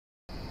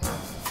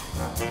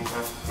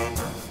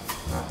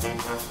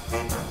A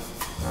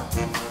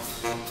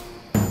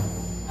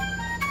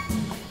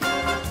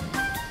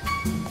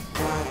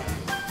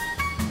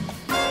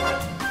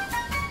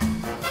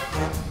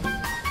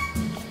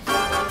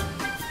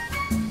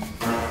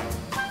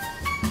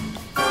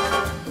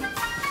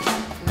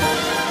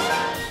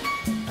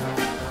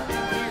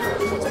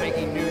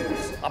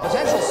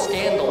potential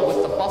scandal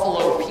with the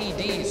Buffalo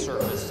PD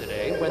service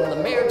today when the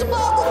mayor...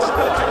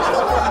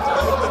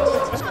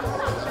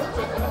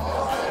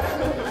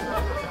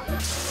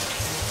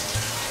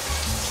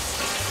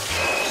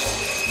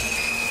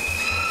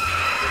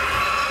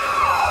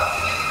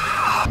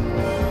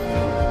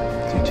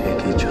 Do you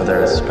take each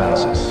other as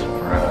spouses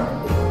forever?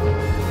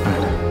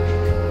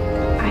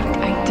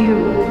 I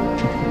do.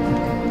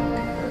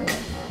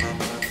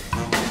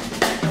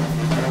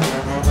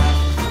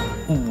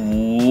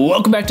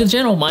 Welcome back to the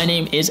channel. My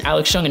name is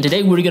Alex Cheung, and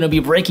today we're going to be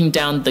breaking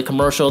down the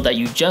commercial that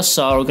you just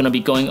saw. We're going to be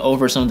going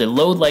over some of the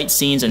low light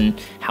scenes and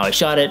how I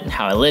shot it and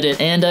how I lit it.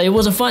 And it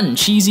was a fun,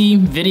 cheesy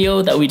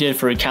video that we did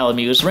for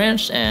Calamigos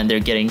Ranch, and they're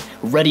getting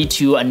ready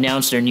to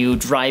announce their new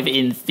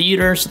drive-in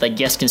theater so that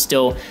guests can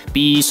still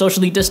be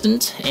socially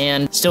distant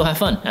and still have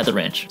fun at the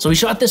ranch. So we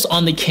shot this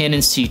on the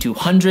Canon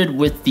C200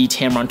 with the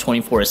Tamron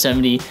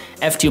 24-70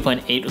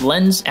 f2.8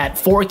 lens at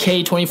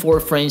 4K 24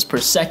 frames per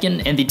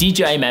second and the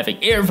DJI Mavic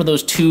Air for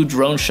those two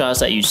drone shots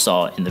that you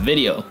saw in the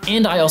video.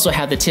 And I also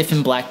have the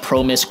Tiffin Black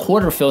Pro Mist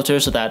quarter filter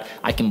so that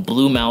I can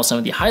bloom out some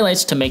of the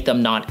highlights to make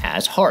them not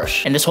as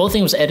harsh. And this whole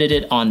thing was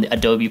edited on the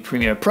Adobe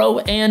Premiere Pro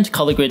and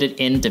color graded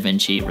in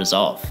DaVinci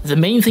Resolve. The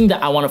main thing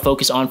that I want to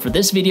focus on for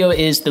this video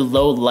is the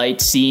low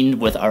light scene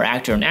with our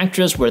actor and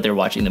actress where they're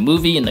watching the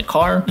movie in the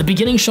car. The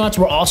beginning shots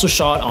were also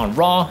shot on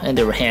RAW and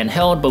they were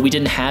handheld, but we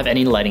didn't have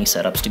any lighting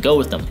setups to go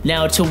with them.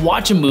 Now, to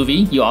watch a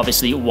movie, you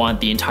obviously want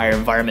the entire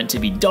environment to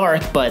be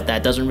dark, but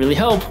that doesn't really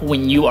help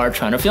when you are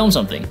trying to film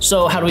something.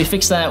 So how do we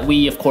fix that?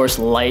 We of course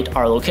light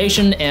our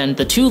location, and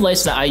the two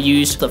lights that I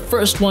used, the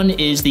first one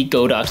is the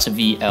Godox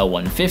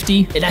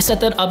VL150, and I set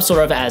that up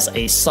sort of as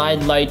a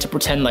side light to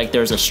pretend like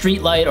there's a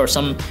street light or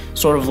some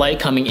sort of light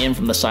coming in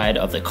from the side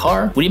of the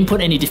car. We didn't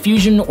put any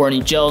diffusion or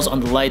any gels on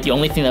the light. The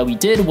only thing that we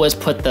did was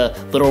put the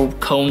little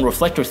cone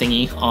reflector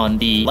thingy on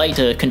the light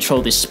to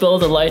control the spill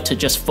of the light to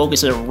just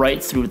focus it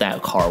right through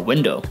that car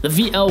window. The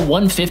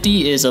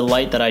VL150 is a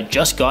light that I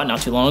just got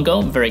not too long ago.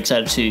 I'm very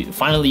excited to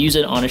finally use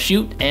it on a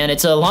shoot, and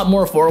it's a lot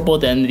more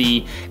affordable than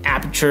the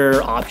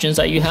aperture options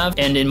that you have,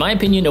 and in my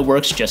opinion it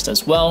works just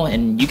as well,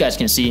 and you guys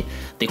can see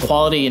the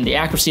quality and the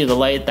accuracy of the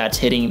light that's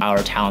hitting our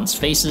talents'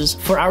 faces.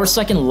 For our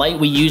second light,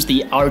 we use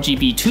the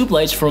RGB tube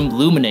lights from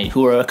Luminate,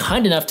 who are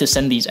kind enough to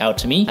send these out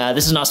to me.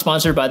 This is not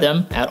sponsored by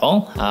them at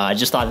all. I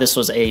just thought this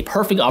was a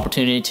perfect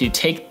opportunity to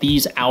take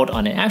these out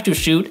on an active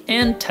shoot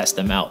and test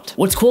them out.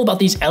 What's cool about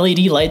these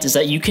LED lights is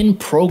that you can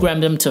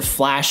program them to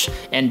flash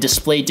and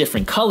display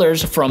different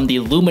colors from the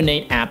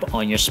Luminate app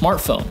on your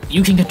smartphone.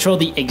 You can control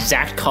the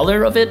exact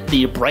color of it,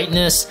 the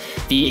brightness,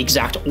 the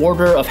exact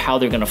order of how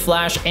they're gonna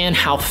flash, and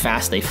how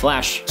fast they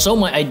flash. So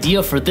my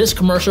idea for this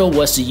commercial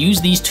was to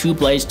use these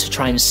tube lights to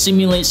try and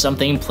simulate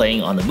something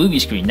playing on the movie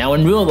screen. Now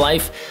in real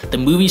life, the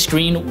movie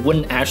screen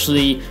wouldn't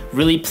actually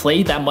really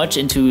play that much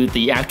into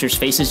the actors'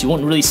 faces. You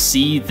wouldn't really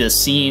see the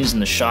scenes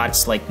and the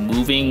shots like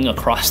moving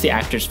across the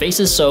actors'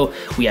 faces, so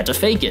we had to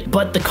fake it.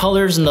 But the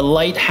colors and the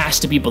light has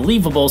to be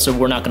believable, so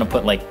we're not gonna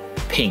put like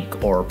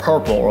pink or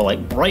purple or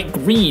like bright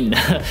green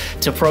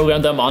to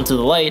program them onto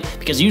the light,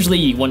 because usually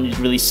you wouldn't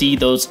really see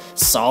those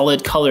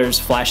solid colors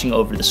flashing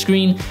over the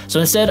screen. So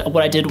instead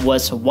what I did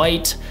was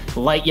white,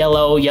 light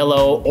yellow,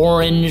 yellow,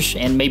 orange,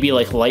 and maybe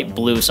like light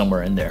blue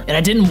somewhere in there. And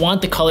I didn't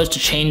want the colors to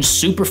change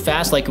super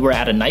fast like we're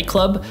at a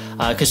nightclub,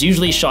 because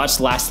usually shots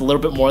last a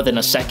little bit more than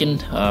a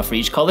second for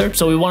each color.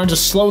 So we wanted to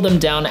slow them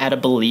down at a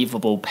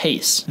believable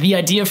pace. The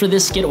idea for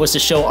this skit was to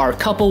show our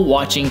couple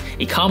watching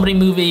a comedy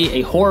movie,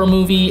 a horror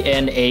movie,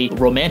 and a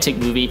romantic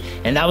movie,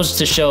 and that was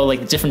to show like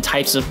the different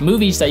types of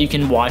movies that you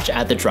can watch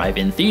at the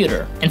drive-in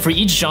theater. And for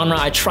each genre,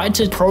 I tried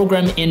to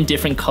program in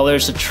different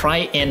colors to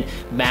try and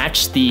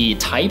match the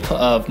type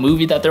of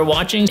movie that they're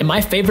watching. And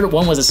my favorite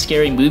one was a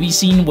scary movie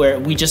scene where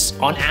we just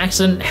on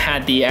accident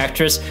had the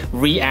actress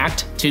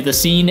react to the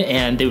scene,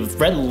 and the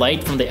red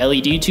light from the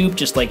LED tube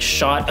just like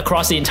shot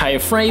across the entire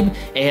frame,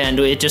 and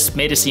it just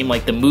made it seem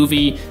like the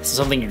movie,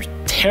 something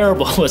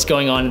terrible was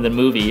going on in the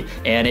movie,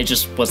 and it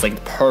just was like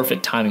the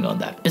perfect timing on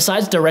that.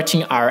 Besides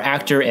directing our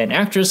actor and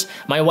actress,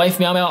 my wife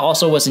Meow Meow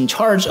also was in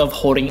charge of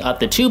holding up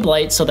the tube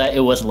light so that it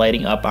was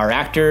lighting up our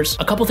actors.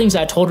 A couple things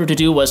I told her to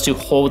do was to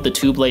hold the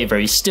tube light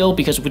very still,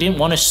 because we didn't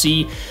want to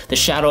see the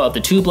shadow of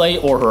the tube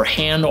light or her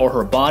hand or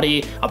her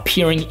body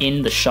appearing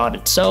in the shot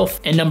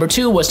itself. And number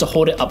two was to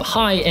hold it up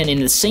high and in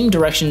the same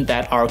direction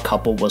that our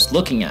couple was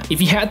looking at. If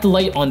you had the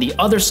light on the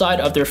other side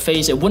of their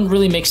face, it wouldn't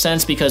really make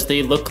sense because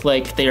they look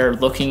like they are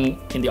looking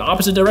in the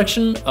opposite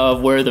direction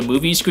of where the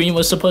movie screen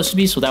was supposed to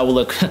be, so that will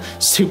look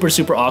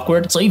super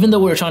awkward. So even though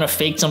we were trying to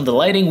fake some of the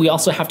lighting, we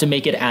also have to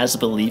make it as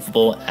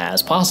believable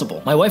as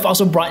possible. My wife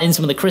also brought in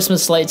some of the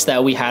Christmas lights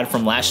that we had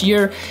from last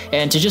year,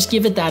 and to just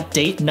give it that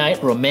date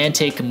night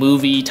romantic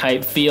movie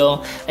type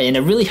feel, and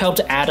it really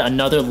helped add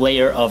another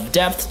layer of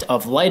depth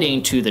of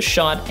lighting to the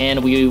shot,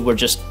 and we were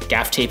just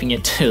gaff taping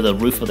it to the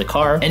roof of the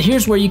car. And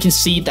here's where you can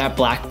see that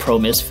black Pro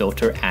Mist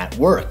filter at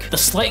work. The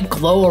slight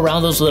glow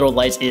around those little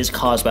lights is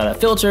caused by that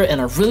filter,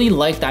 and I really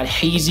like that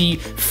hazy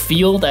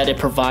feel that it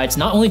provides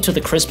not only to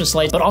the Christmas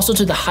lights, but also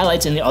to the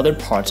highlights in the other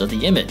parts of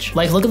the image.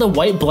 Like, look at the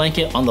white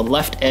blanket on the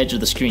left edge of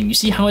the screen. You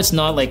see how it's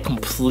not like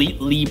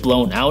completely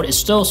blown out? It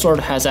still sort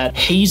of has that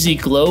hazy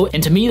glow,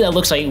 and to me that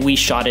looks like we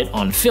shot it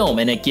on film,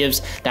 and it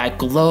gives that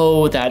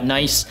glow, that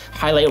nice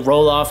highlight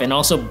roll off, and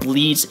also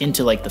bleeds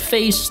into like the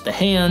face, the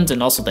hands,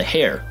 and also the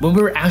hair. When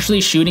we were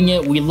actually shooting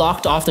it, we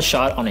locked off the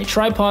shot on a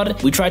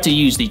tripod. We tried to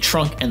use the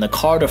trunk and the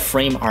car to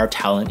frame our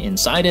talent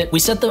inside it. We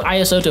set the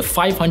ISO to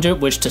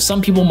 500, which to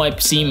some people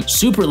might seem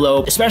super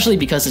low, especially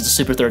because it's a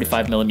super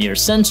 35mm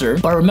sensor.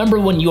 But remember,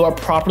 when you are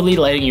properly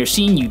lighting your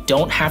scene, you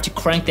don't have to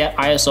crank that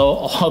ISO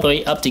all the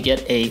way up to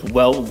get a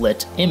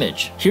well-lit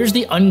image. Here's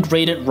the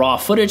ungraded raw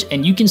footage,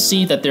 and you can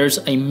see that there's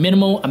a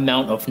minimal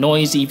amount of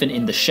noise even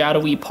in the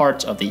shadowy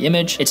parts of the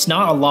image. It's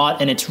not a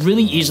lot, and it's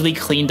really easily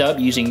cleaned up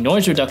using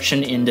noise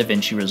reduction in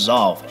DaVinci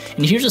Resolve.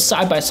 And here's a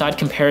side-by-side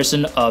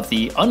comparison of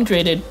the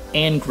ungraded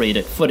and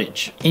graded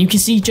footage. And you can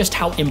see just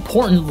how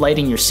important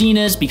lighting your scene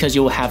is, because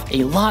you'll have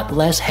a lot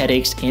less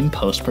headaches in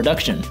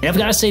post-production. And I've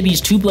got to say,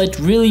 these tube lights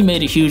really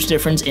made a huge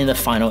difference in the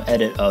final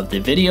edit of the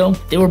video.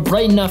 They were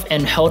bright enough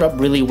and held up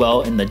really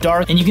well in the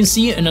dark. And you can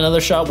see in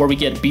another shot where we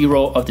get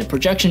B-roll of the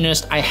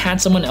projectionist, I had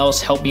someone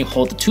else help me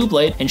hold the tube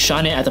light and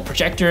shine it at the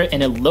projector,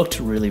 and it looked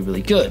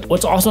really good.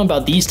 What's awesome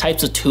about these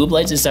types of tube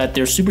lights is that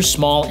they're super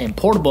small and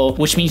portable,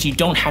 which means you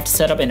don't have to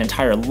set up an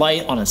entire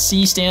light on a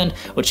C-stand,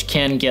 which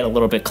can get a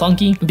little bit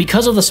clunky.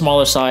 Because of the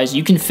smaller size,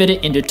 you can fit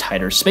it into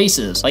tighter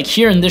spaces. Like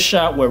here in this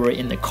shot where we're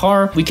in the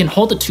car, we can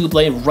hold the tube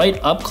light right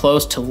up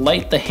close to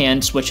light the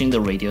hand switching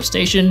the radio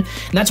station,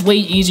 and that's way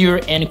easier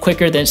and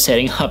quicker than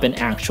setting up an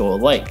actual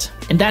light.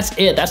 And that's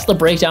it. That's the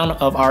breakdown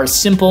of our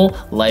simple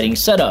lighting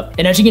setup.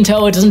 And as you can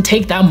tell, it doesn't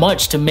take that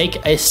much to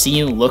make a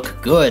scene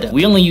look good.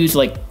 We only use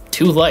like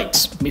 2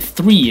 lights,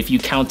 3 if you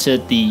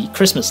counted the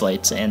Christmas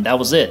lights, and that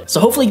was it. So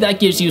hopefully that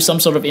gives you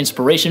some sort of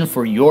inspiration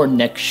for your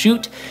next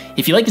shoot.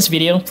 If you like this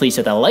video, please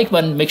hit that like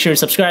button, make sure to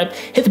subscribe,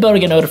 hit the bell to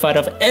get notified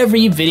of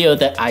every video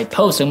that I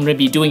post. I'm going to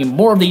be doing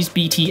more of these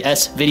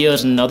BTS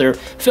videos and other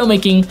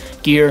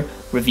filmmaking gear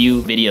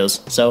review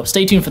videos, so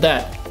stay tuned for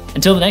that.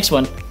 Until the next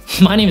one,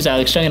 my name is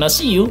Alex Cheung, and I'll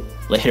see you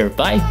later.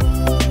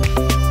 Bye.